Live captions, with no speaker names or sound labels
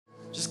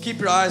Just keep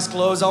your eyes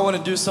closed. I want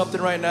to do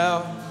something right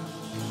now.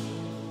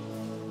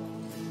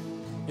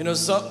 You know,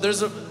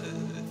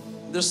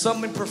 there's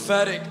something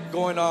prophetic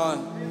going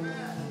on.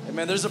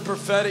 Amen. There's a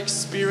prophetic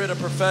spirit, a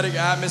prophetic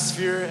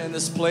atmosphere in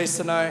this place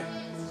tonight.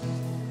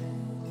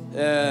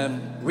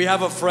 And we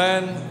have a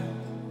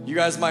friend. You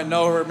guys might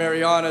know her.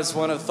 Mariana is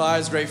one of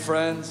Thai's great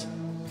friends.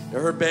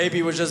 Her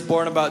baby was just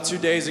born about 2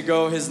 days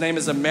ago. His name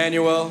is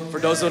Emmanuel. For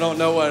those who don't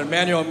know what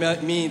Emmanuel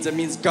means, it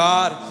means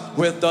God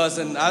with us.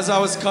 And as I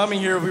was coming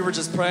here, we were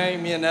just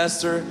praying, me and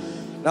Esther.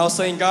 And I was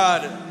saying,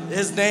 God,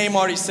 his name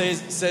already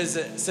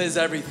says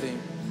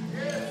everything.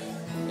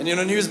 And you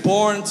know, he was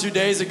born 2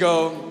 days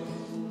ago.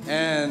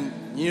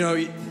 And you know,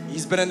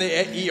 he's been in the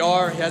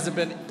ER. He hasn't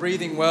been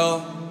breathing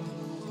well.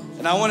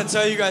 And I want to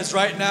tell you guys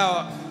right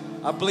now,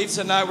 I believe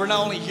tonight we're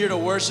not only here to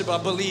worship,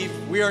 I believe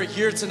we are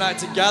here tonight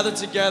to gather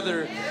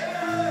together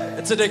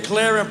and to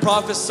declare and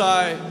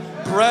prophesy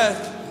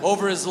breath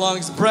over his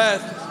lungs,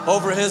 breath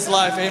over his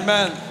life,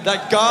 amen,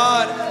 that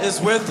God is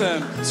with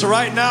him. So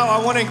right now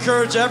I want to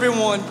encourage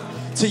everyone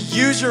to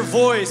use your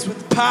voice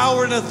with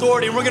power and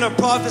authority, and we're going to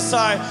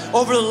prophesy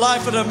over the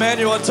life of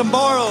Emmanuel. And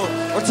tomorrow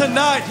or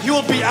tonight you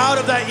will be out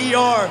of that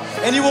ER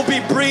and you will be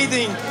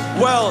breathing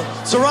well.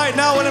 So right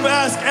now I want to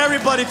ask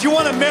everybody, if you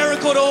want a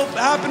miracle to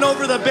happen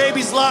over the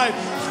baby's life,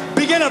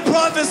 begin to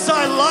prophesy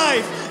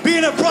life,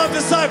 begin to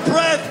prophesy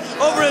breath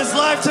over his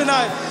life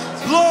tonight.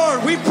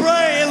 Lord, we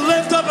pray and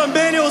lift up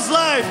Emmanuel's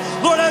life.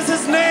 Lord, as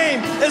his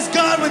name is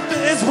God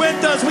is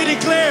with us, we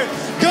declare,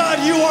 God,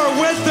 you are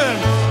with him.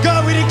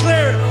 God, we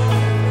declare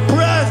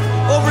breath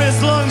over his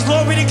lungs.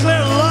 Lord, we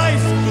declare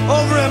life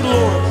over him,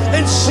 Lord.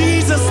 In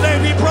Jesus'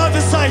 name, we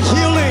prophesy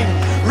healing,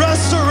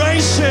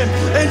 restoration.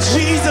 In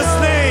Jesus'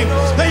 name,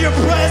 that your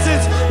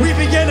presence, we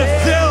begin to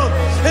fill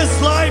his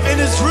life in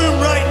his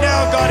room right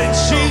now, God, in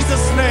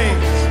Jesus' name.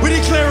 We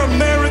declare a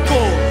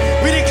miracle.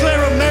 We declare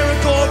a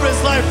miracle over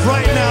his life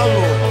right now,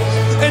 Lord.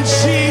 In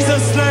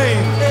Jesus' name,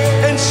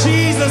 in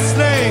Jesus'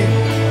 name,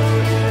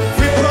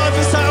 we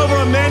prophesy over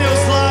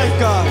Emmanuel's life,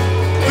 God.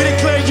 We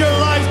declare your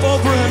life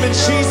over him in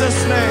Jesus'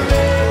 name.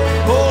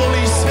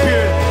 Holy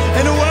Spirit.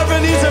 And whoever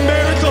needs a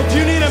miracle, if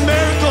you need a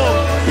miracle,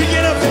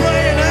 begin to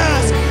pray and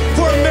ask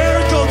for a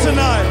miracle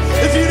tonight.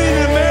 If you need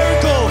a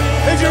miracle,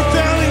 if your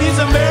family needs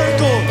a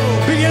miracle,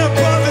 begin to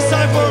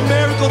prophesy for a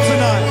miracle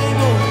tonight.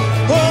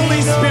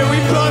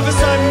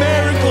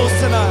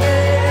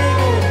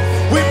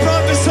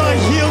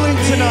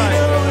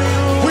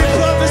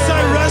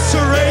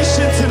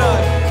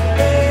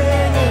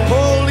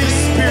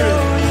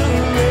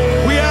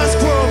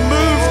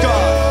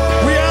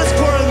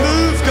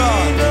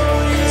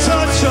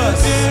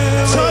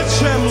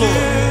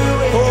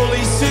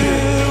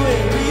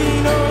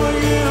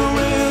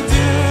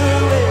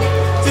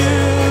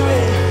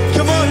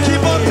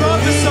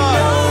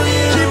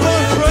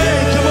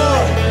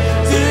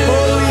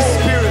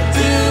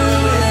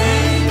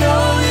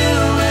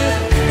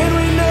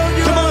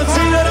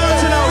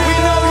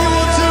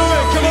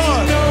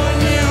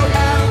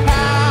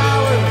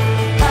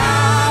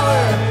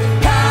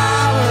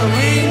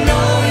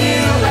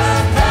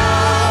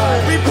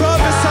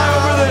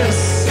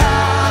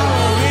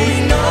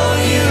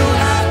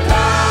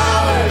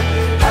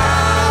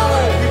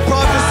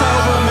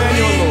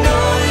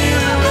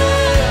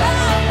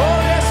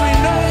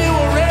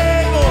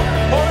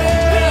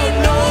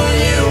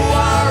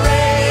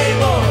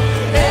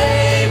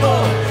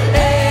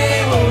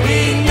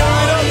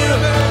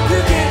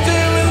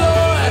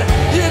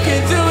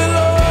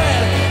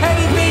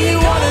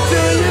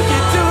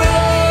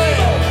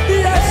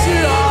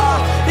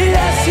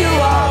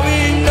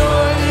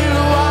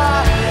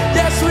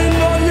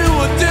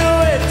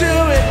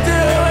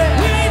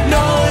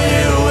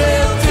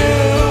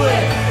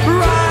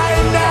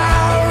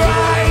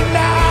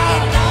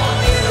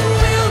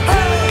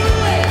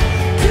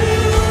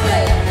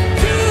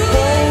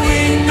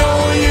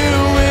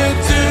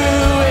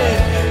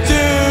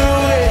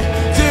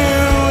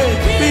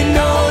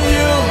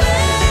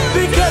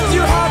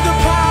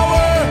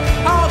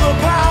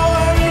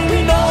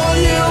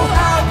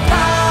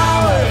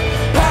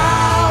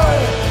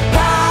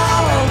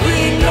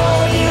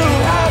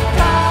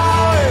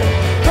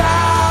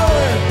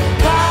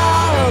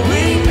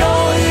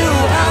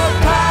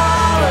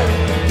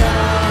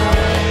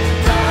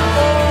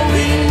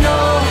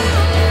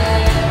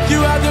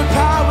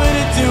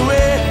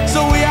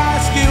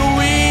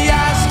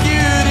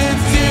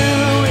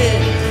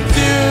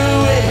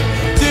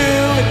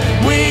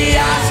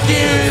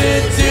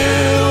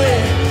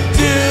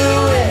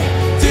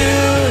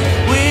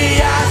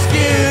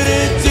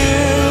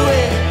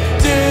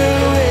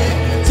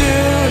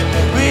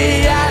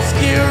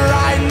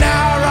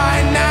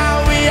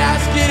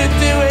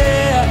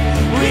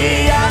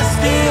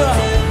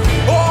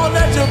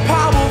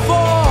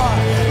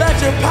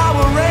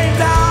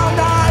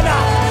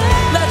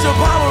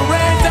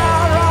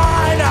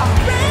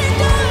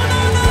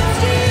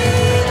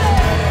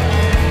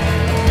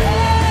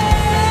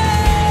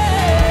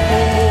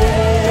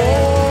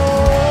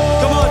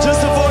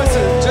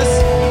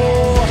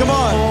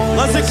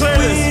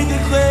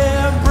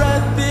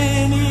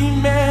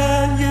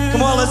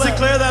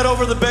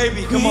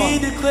 baby. Come on. We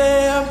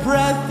declare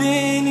breath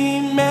in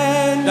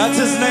Emmanuel. That's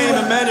his name,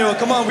 Emmanuel.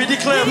 Come on, we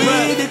declare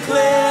breath. We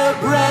declare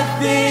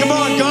breath in Come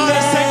on, God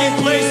is taking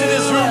place in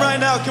this room right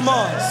now. Come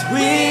on.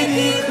 We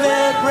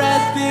declare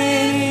breath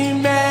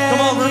in Emmanuel. Come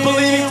on, we're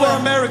believing for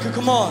America.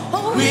 Come on.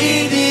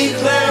 We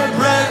declare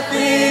breath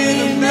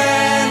in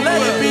Emmanuel.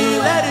 Let it be,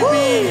 let it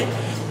be.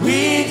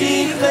 We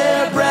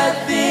declare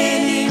breath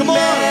in Emmanuel. Come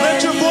on,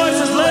 lift your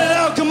voices, let it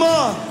out. Come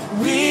on.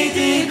 We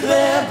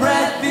declare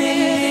breath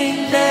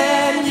in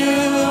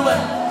Emmanuel.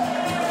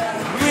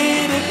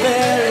 We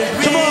declare it.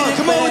 Come on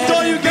with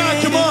all you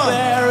got. Come on.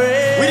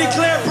 We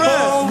declare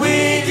breath.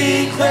 We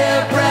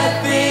declare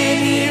breath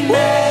in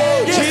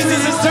Emmanuel.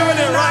 Jesus is doing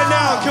it right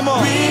now. Come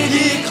on. We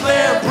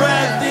declare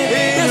breath in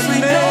Emmanuel. Yes,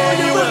 we know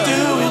you will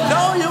do it.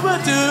 Know you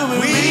will do it.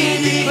 We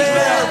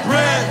declare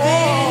breath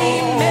in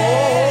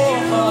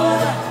Emmanuel.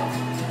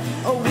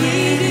 Oh,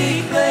 we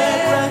declare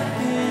breath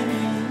in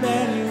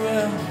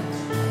Emmanuel.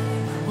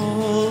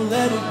 Oh,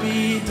 let it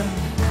be done.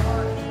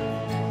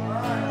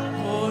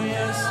 Oh,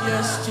 yes,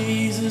 yes,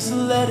 Jesus,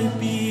 let it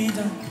be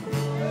done.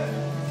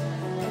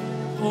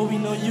 Oh, we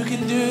know you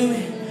can do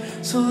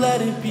it, so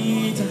let it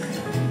be done.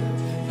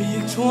 But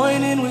you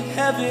join in with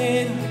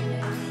heaven,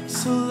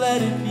 so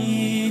let it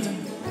be done.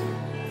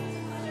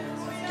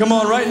 Come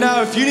on, right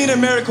now, if you need a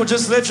miracle,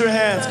 just lift your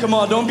hands. Come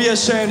on, don't be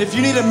ashamed. If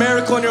you need a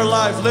miracle in your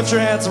life, lift your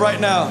hands right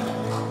now.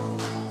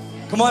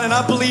 Come on, and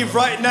I believe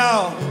right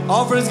now,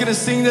 Alfred is going to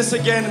sing this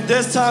again, and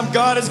this time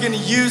God is going to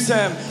use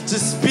him to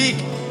speak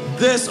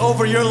this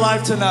over your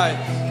life tonight.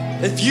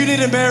 If you need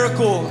a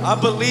miracle, I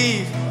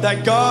believe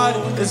that God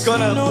is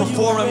going to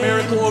perform a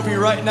miracle over you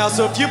right now.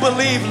 So if you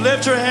believe,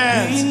 lift your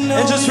hands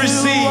and just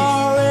receive.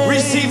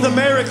 Receive the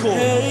miracle.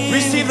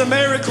 Receive the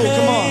miracle.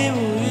 Come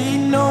on.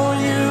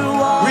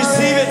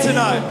 Receive it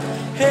tonight.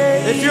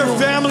 If your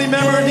family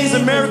member needs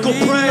a miracle,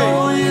 pray.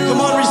 Come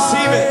on,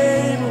 receive it.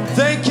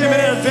 Thank him in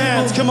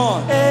advance. Come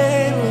on.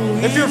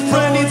 If your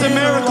friend needs a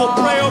miracle,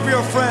 pray over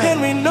your friend. And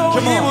we know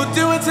he will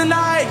do it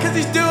tonight, because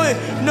he's doing it.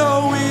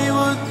 No, we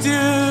will do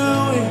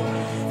it.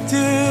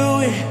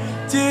 Do it.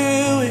 Do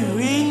it.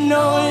 We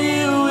know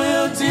you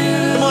will do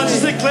it. Come on,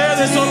 just declare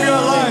this over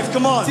your life.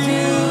 Come on.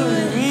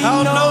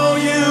 I'll know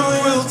you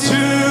will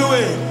do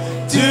it.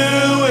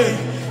 Do it.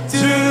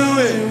 Do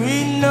it.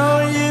 We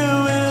know you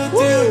will do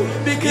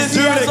it. Because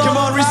he's doing it. Come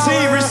on,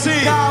 receive,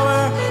 receive.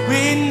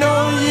 We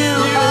know you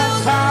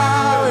have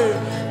power.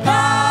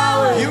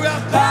 Power. You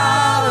have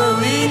power.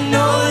 We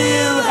know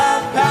you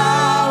have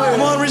power.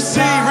 Come on,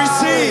 receive,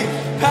 receive.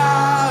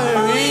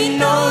 Power. We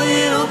know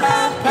you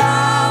have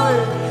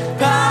power.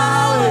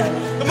 Power.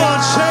 Come on,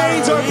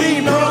 chains are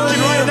being broken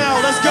right now.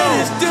 Let's go.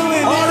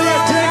 All the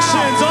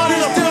addictions, all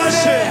the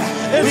oppression,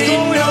 it's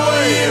going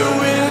away. You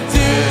will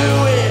do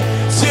it.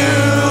 Do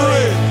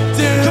it.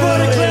 Do it. Come on,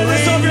 declare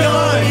this over your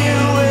life. You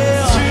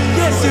will.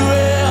 Yes, you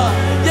will.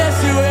 Yes,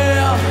 you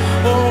will.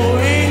 Oh,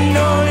 we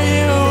know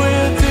you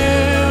will do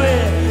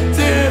it.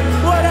 Do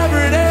whatever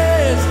it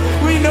is.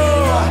 We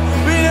know.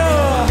 We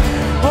know.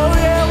 Oh,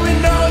 yeah, we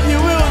know you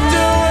will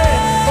do it.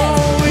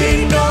 Oh, we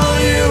know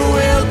you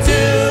will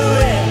do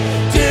it.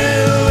 Do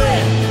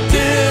it.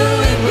 Do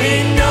it. We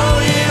know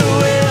you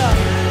will.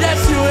 Yes,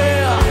 you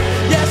will.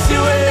 Yes,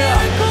 you will.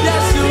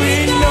 Yes,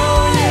 we know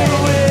you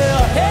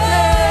will.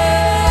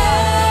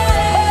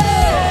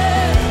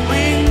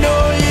 We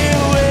know you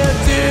will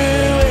do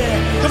it.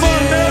 Come on,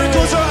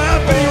 miracles are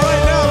happening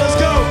right now. Let's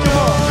go. Come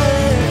on.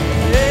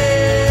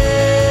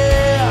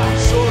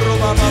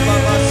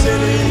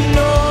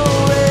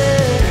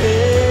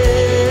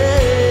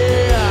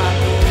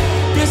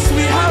 Yes,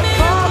 we have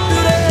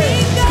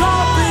confidence,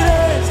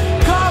 confidence,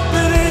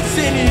 confidence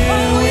in you,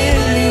 in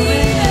you,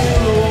 in you.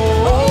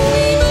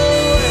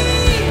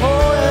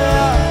 Oh,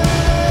 yeah.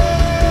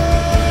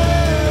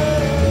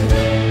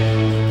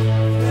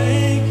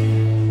 Thank you,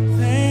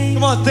 thank you.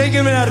 Come on, thank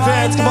him in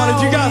advance. Come on,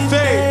 if you got faith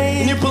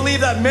and you believe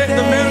that the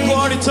miracle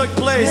already took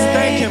place,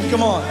 thank him.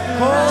 Come on.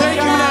 Thank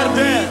him in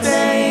advance.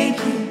 Thank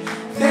you,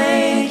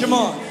 thank you. Come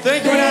on,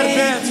 thank him in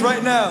advance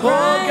right now.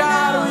 Oh,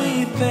 God,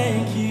 we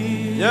thank you.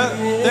 Yeah,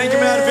 thank him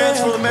in advance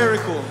for the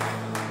miracle.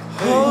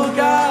 Oh,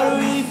 God,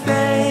 we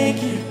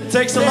thank you. It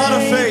takes a lot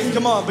of faith,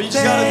 come on, but you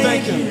just gotta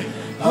thank him.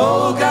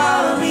 Oh,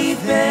 God, we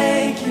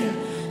thank you.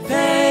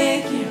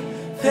 Thank you,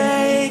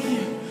 thank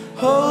you.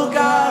 Oh,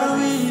 God,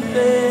 we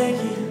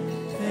thank you.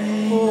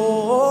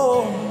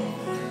 Oh,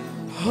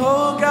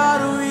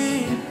 God,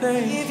 we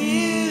thank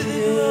you.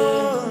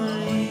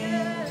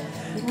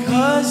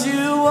 Because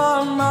you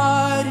are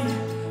mighty,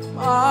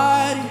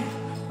 mighty,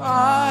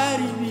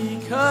 mighty.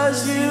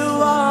 Because you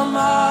are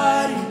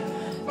mighty,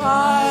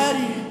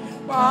 mighty,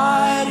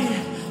 mighty.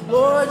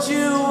 Lord,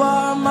 you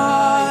are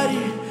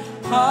mighty,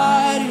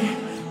 mighty,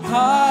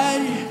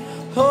 mighty.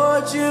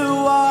 Lord,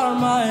 you are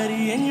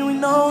mighty. And we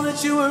know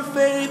that you are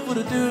faithful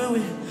to do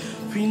it.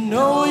 We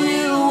know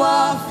you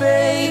are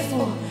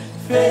faithful,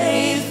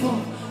 faithful,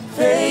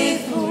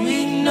 faithful.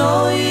 We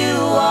know you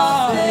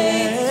are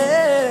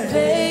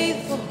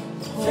faithful,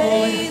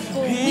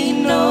 faithful. We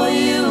know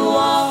you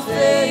are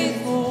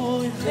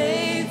faithful,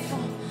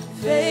 faithful,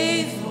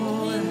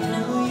 faithful. We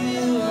know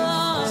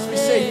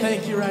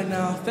right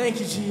now. Thank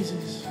you,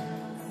 Jesus.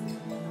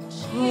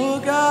 Oh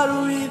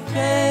God, we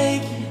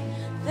thank you.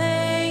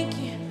 Thank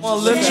you. Come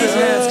on, lift your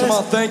hands. Come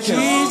on, thank Him.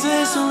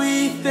 Jesus,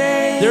 we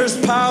thank you.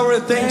 There's power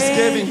in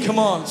thanksgiving. Come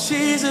on.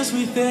 Jesus,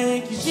 we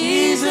thank you.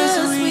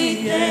 Jesus,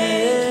 we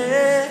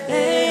thank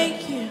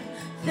thank you.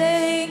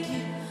 Thank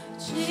you.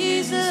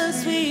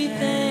 Jesus, we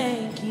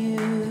thank you.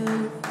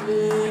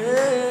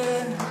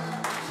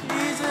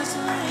 Jesus,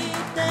 We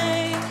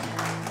thank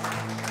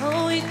you.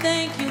 Oh, we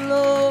thank you,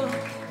 Lord.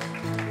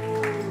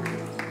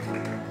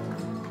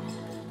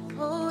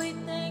 Oh, we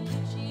thank you,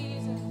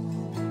 Jesus.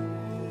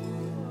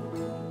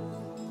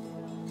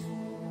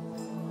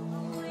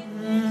 Oh, we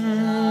thank you,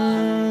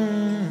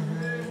 Lord.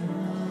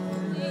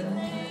 We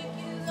thank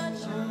you, let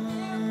your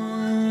name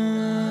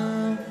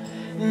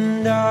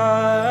And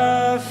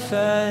our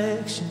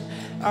affection,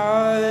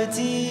 our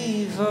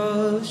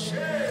devotion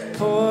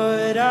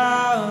poured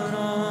out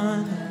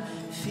on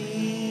the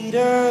feet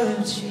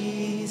of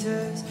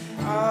Jesus.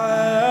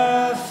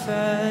 Our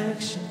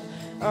affection,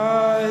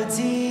 our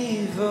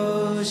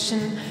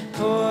devotion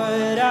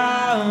poured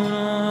out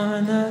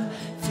on the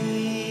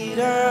feet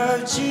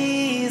of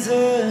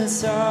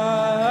Jesus.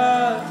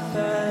 Our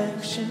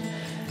affection,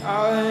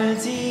 our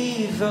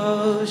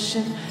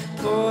devotion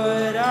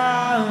poured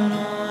out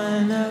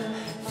on the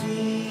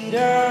feet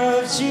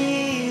of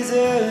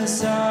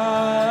Jesus.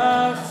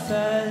 Our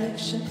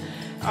affection,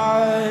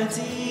 our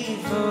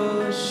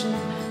devotion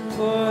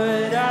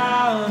poured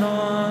out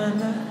on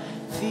the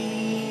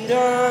feet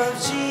of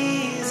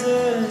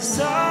Jesus.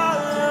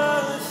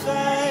 Our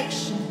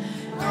affection,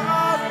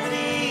 our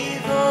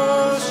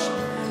devotion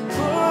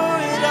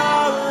poured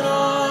out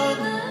on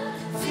the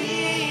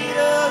feet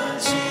of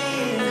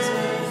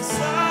Jesus.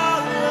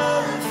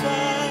 Our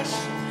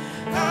affection,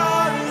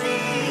 our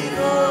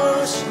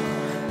devotion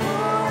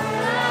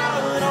poured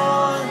out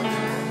on the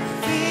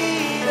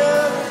feet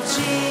of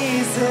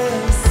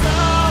Jesus.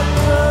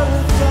 Our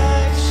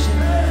affection,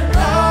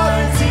 our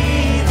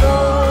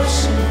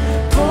devotion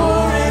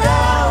poured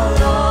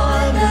out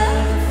on the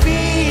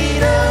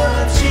feet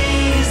of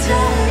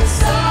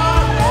Jesus.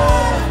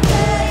 Our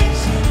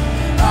affection,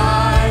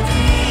 our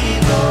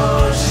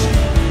devotion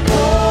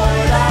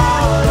poured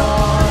out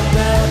on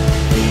the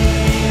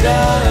feet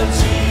of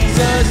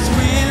Jesus.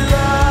 We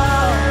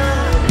love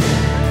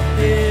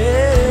you,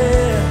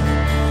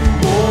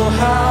 yeah. Oh,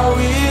 how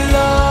we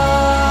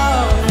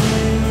love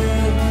you.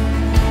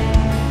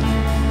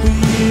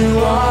 You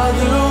are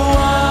the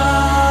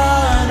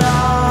one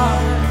our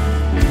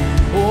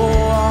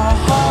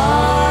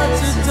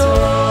hearts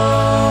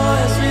adore.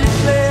 As we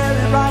declare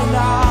it right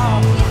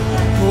now.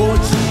 Oh,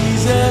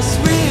 Jesus,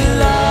 we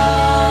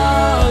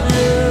love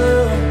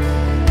you.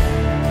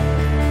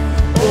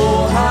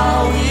 Oh, how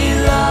we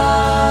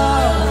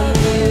love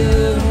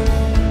you.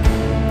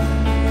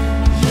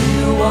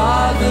 You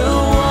are the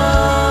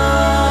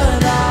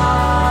one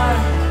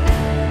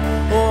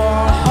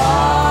our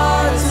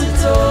hearts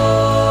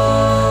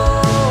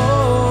adore.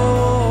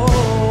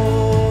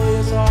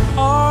 Yes, our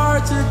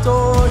hearts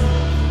adore you.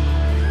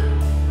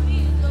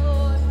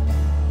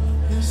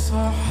 Yes,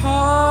 our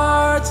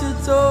hearts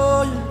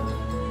adore you.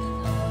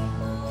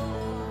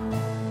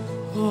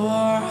 Oh,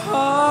 our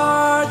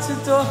hearts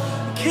adore.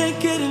 Can't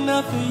get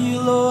enough of you,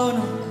 Lord.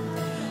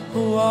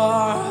 Oh,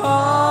 our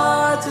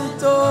hearts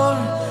adore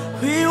you.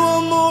 We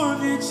want more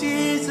of you,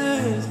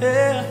 Jesus.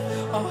 Yeah,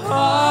 our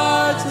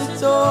hearts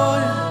adore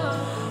you.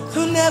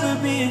 There'll never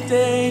be a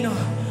day, no.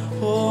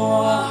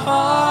 Oh, our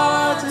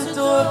hearts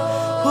adore you.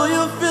 Will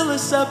you fill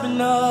us up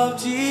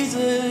enough,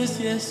 Jesus?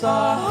 Yes,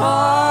 our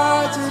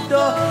hearts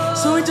adore.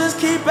 So we just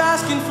keep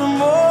asking for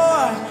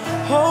more.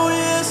 Oh,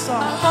 yes,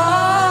 our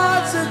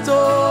hearts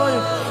adore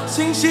you.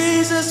 Sing,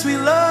 Jesus, we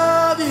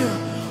love you.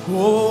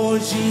 Oh,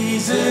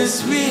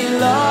 Jesus, we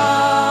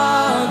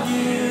love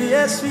you.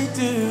 Yes, we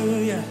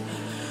do, yeah.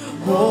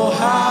 Oh,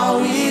 how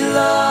we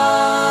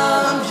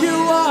love you.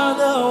 Are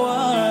the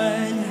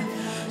one.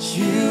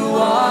 You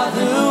are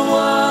the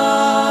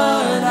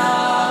one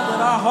that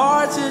our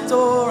hearts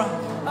adore.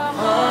 Our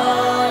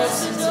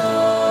hearts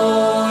adore.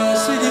 Oh,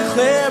 yes, we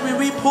declare it,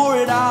 we pour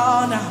it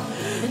out now.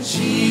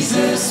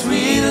 Jesus,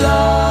 we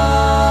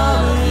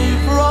love you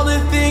for all the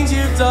things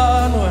you've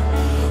done, Lord.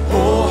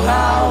 Oh,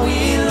 how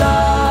we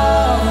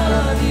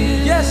love you.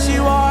 Yes,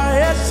 you are.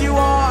 Yes, you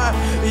are.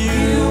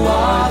 You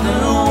are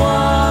the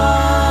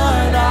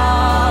one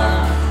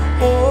our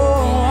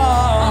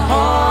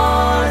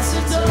hearts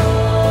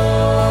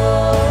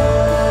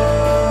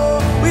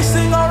adore. We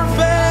sing our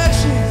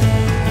affection.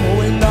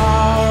 Oh, and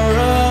our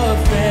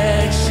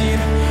affection,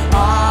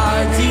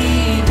 our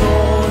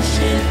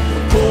devotion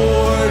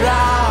poured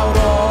out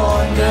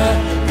on the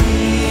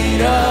feet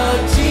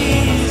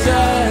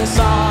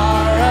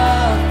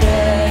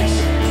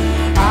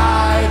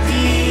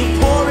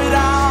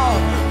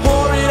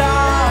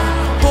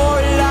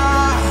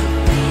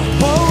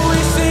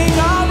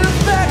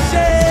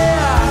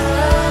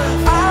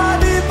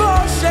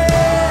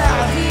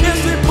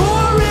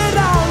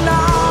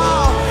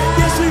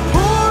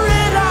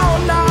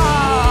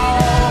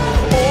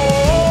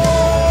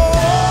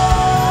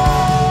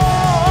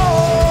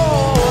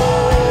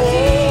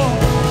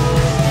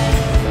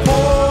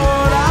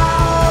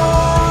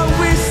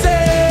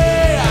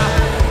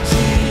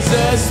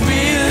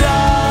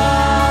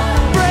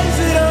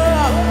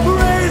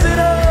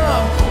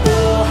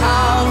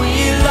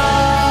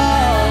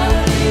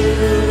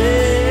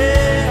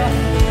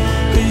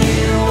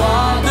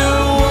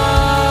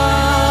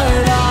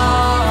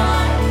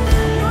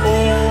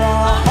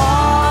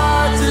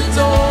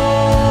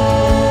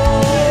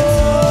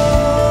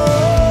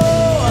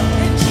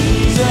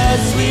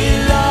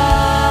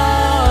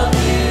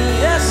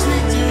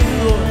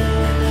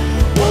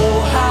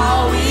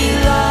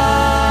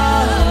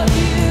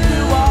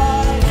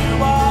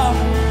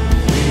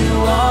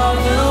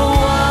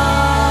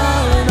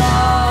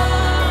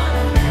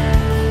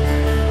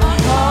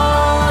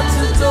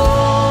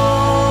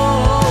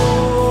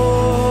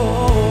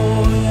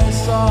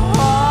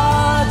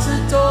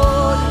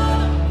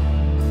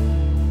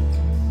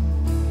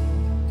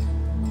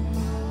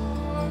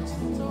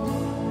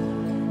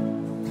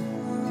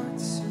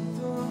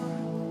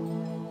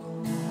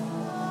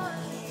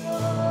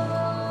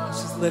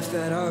lift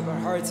that up. Our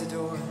hearts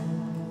adore.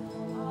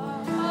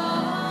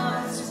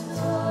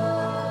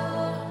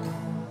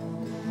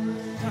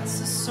 That's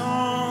the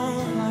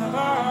song of our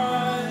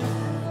heart.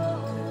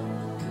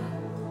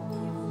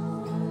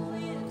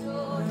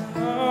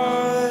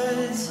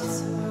 Hearts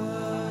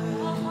adore.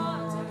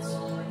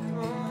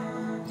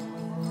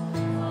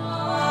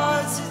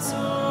 Hearts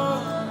adore.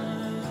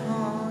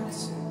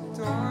 Hearts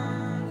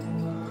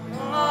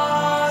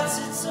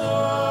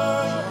adore.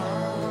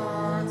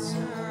 Hearts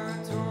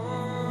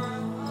adore.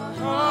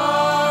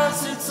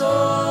 Hearts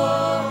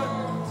adore.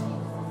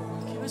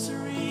 Give us a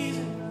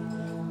reason.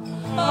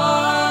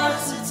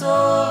 Hearts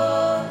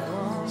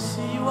adore.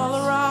 See you all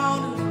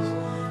around us,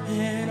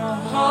 and our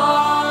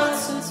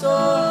hearts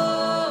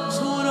adore.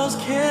 So what else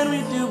can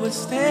we do but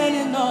stand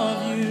in awe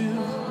of you?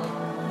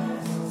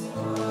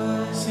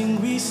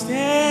 Sing, we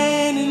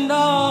stand in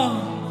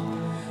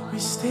awe. We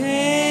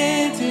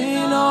stand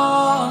in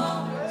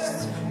awe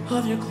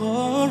of your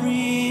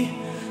glory.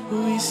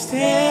 We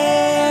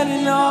stand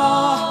in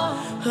awe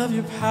of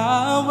your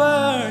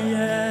power,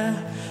 yeah.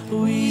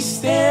 We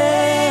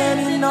stand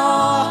in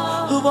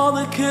awe of all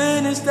the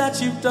goodness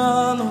that you've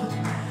done, Lord.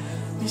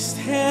 We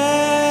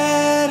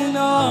stand in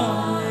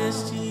awe,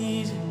 yes,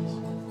 Jesus.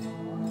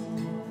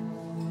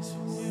 Yes,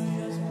 we do,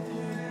 yes, we do.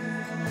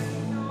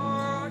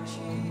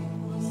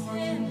 What more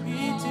can we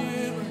do?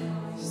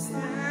 We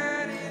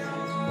stand in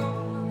awe.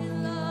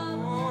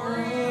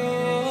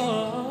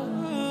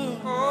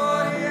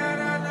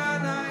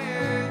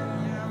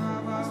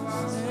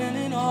 Stand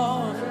in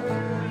awe.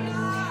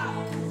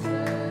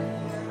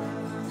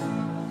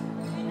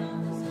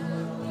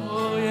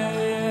 Oh, yeah,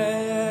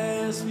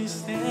 yes, we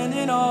stand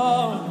in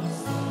awe.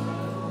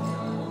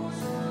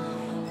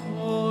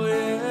 Oh,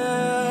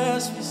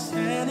 yes, we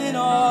stand in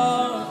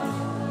awe.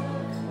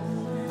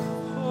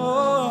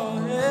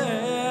 Oh,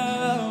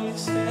 yeah, we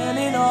stand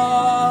in awe.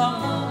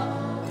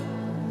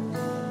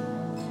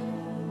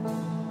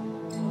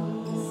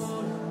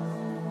 Oh.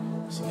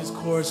 Sing this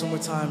chorus one more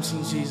time.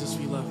 Sing, Jesus,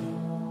 we love you.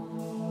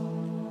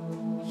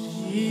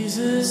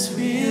 Jesus,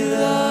 we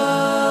love you.